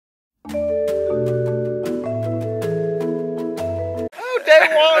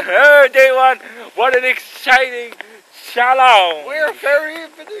one. Day one. What an exciting shalom. We're very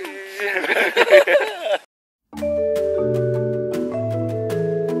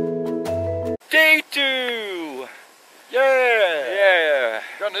Day two. Yeah. Yeah.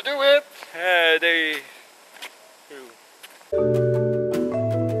 Gonna do it. Day two.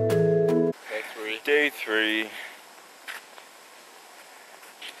 Day three. Day three.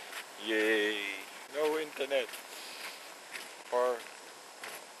 Yay. No internet for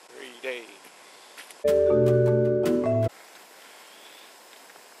 3 days.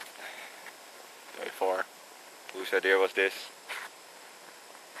 Day four. Whose idea was this?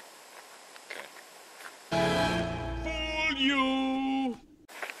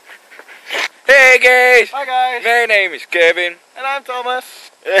 Hey guys! Hi guys. My name is Kevin. And I'm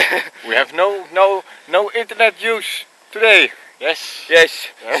Thomas. We have no internet use today. Yes. Yes,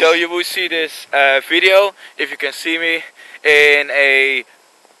 so you will see this video, if you can see me, in a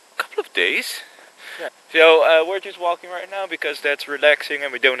couple of days. Yeah. So we're just walking right now because that's relaxing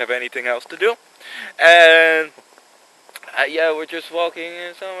and we don't have anything else to do. And yeah, we're just walking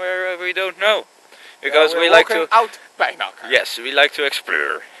in somewhere we don't know. Because we like to... out Bijnakker. Yes, we like to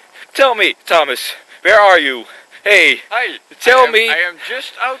explore. Tell me, Thomas, where are you? Hey, Hi. tell me. I am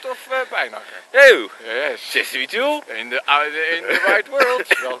just out of Bijnakker. Oh, Yes. yes we do. In the wide world.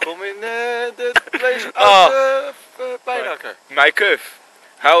 Welkom in the place Oh. out of Bijnakker. My cuff,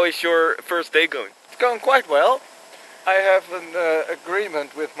 how is your first day going? It's going quite well. I have an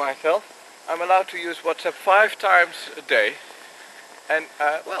agreement with myself. I'm allowed to use WhatsApp 5 times a day. And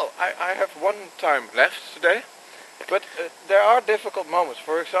well, I have 1 time left today. But there are difficult moments.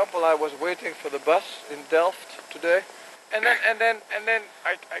 For example, I was waiting for the bus in Delft today. And then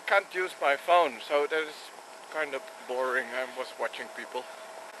I can't use my phone. So that is kind of boring. I was watching people.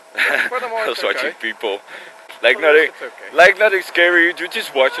 But for the I moment, was it's okay. watching people. Like For the nothing, moment, it's okay. like nothing scary. You're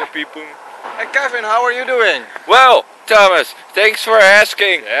just watching people. Hey Kevin, how are you doing? Well, Thomas, thanks for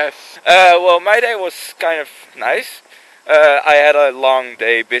asking. Yes. Well, my day was kind of nice. I had a long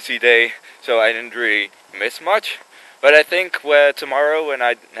day, busy day, so I didn't really miss much. But I think tomorrow, when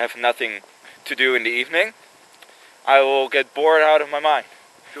I have nothing to do in the evening, I will get bored out of my mind.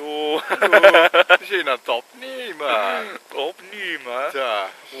 Zin aan het opnemen. Opnemen? Ja.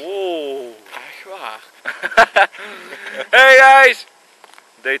 Oh. Echt waar. Hey guys!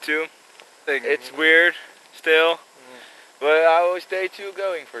 Day 2. It's weird still. But how is day 2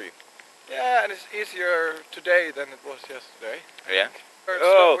 going for you? Yeah, and it's easier today than it was yesterday. Yeah. So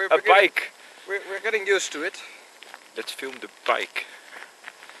Oh, we're a beginning- bike. We're getting used to it. Let's film the bike.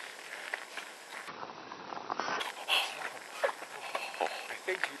 I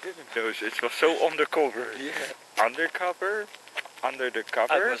think you didn't. No, it was so undercover. Yeah. Undercover? Under the It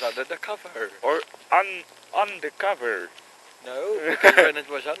covers? was under the cover. Or undercover? No, because when it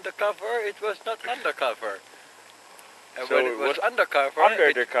was undercover, it was not undercover. And So when it it was was undercover, Under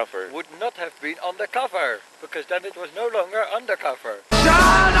it the cover. would not have been undercover. Because then it was no longer undercover.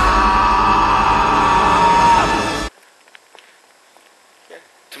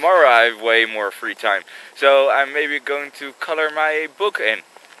 Tomorrow I have way more free time. So I'm maybe going to color my book in.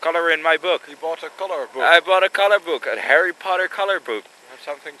 Color in my book. You bought a color book. I bought a color book, a Harry Potter color book. You have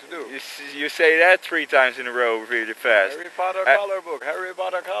something to do. You say that 3 times in a row really fast. Harry Potter color book, Harry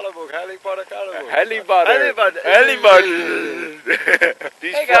Potter color book, Harry Potter color book. Harry Potter. Harry Potter. Harry Potter.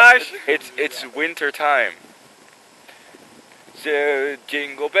 Hey guys. It's winter time. So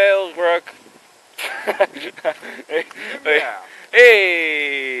jingle bells rock. Yeah.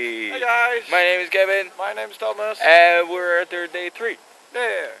 Hey. Hey guys. My name is Kevin. My name's Thomas. And we're at our day 3.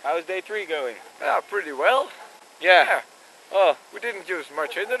 Yeah. How's day 3 going? Yeah, pretty well. Yeah. Yeah. Oh. We didn't use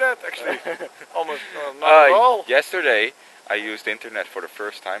much internet actually. Almost not at all. Yesterday I used internet for the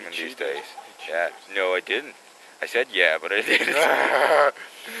first time in these cheated. days. You Yeah. cheated. No, I didn't. I said yeah, but I didn't.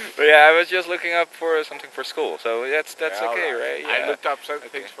 But yeah, I was just looking up for something for school, so that's Yeah, okay, alright. right? I Yeah. looked up some Okay.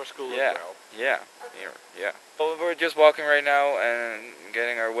 things for school Yeah. as well. Yeah, yeah. Well, we're just walking right now and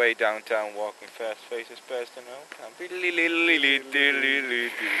getting our way downtown, walking fast, faces past the know.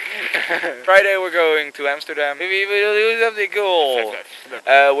 Friday we're going to Amsterdam. We will do something cool.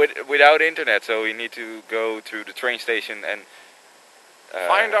 Without internet, so we need to go through the train station and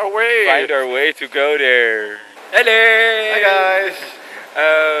Find our way. Find our way to go there. Hello. Hi guys.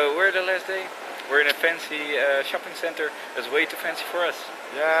 We're the last day. We're in a fancy shopping center. That's way too fancy for us.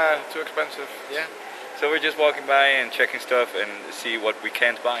 Yeah, too expensive. Yeah. So we're just walking by and checking stuff and see what we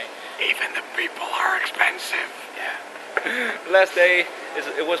can't buy. Even the people are expensive. Yeah. Last day,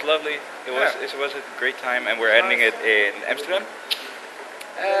 it was lovely. It was a great time, and we're ending it in Amsterdam.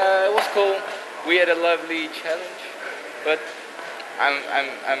 It was cool. We had a lovely challenge, but I'm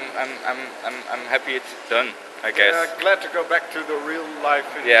happy it's done. I guess. Yeah, glad to go back to the real life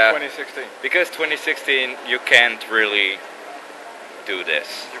in Yeah. 2016. Because 2016 you can't really do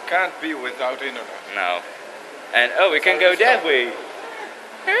this. You can't be without internet. No. And oh, we can go that way.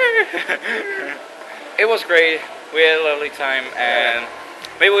 It was great. We had a lovely time, and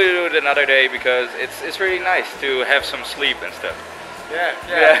maybe we'll do it another day because it's really nice to have some sleep and stuff. Yeah,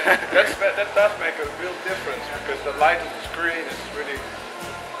 Yeah. that does make a real difference because the light of the screen is really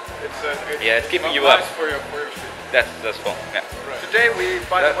Yeah, it's keeping not you up. nice for your sleep. That's fun. Yeah. Today we,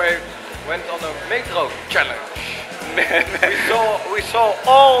 by the way, went on a metro challenge. we saw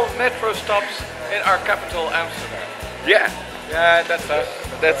all metro stops in our capital, Amsterdam. Yeah. Yeah, that's us.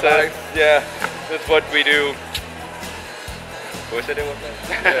 That's our us. life. Yeah. That's what we do. What was it?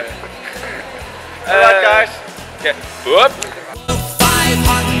 Yeah. Alright, guys. Yeah. Whoop.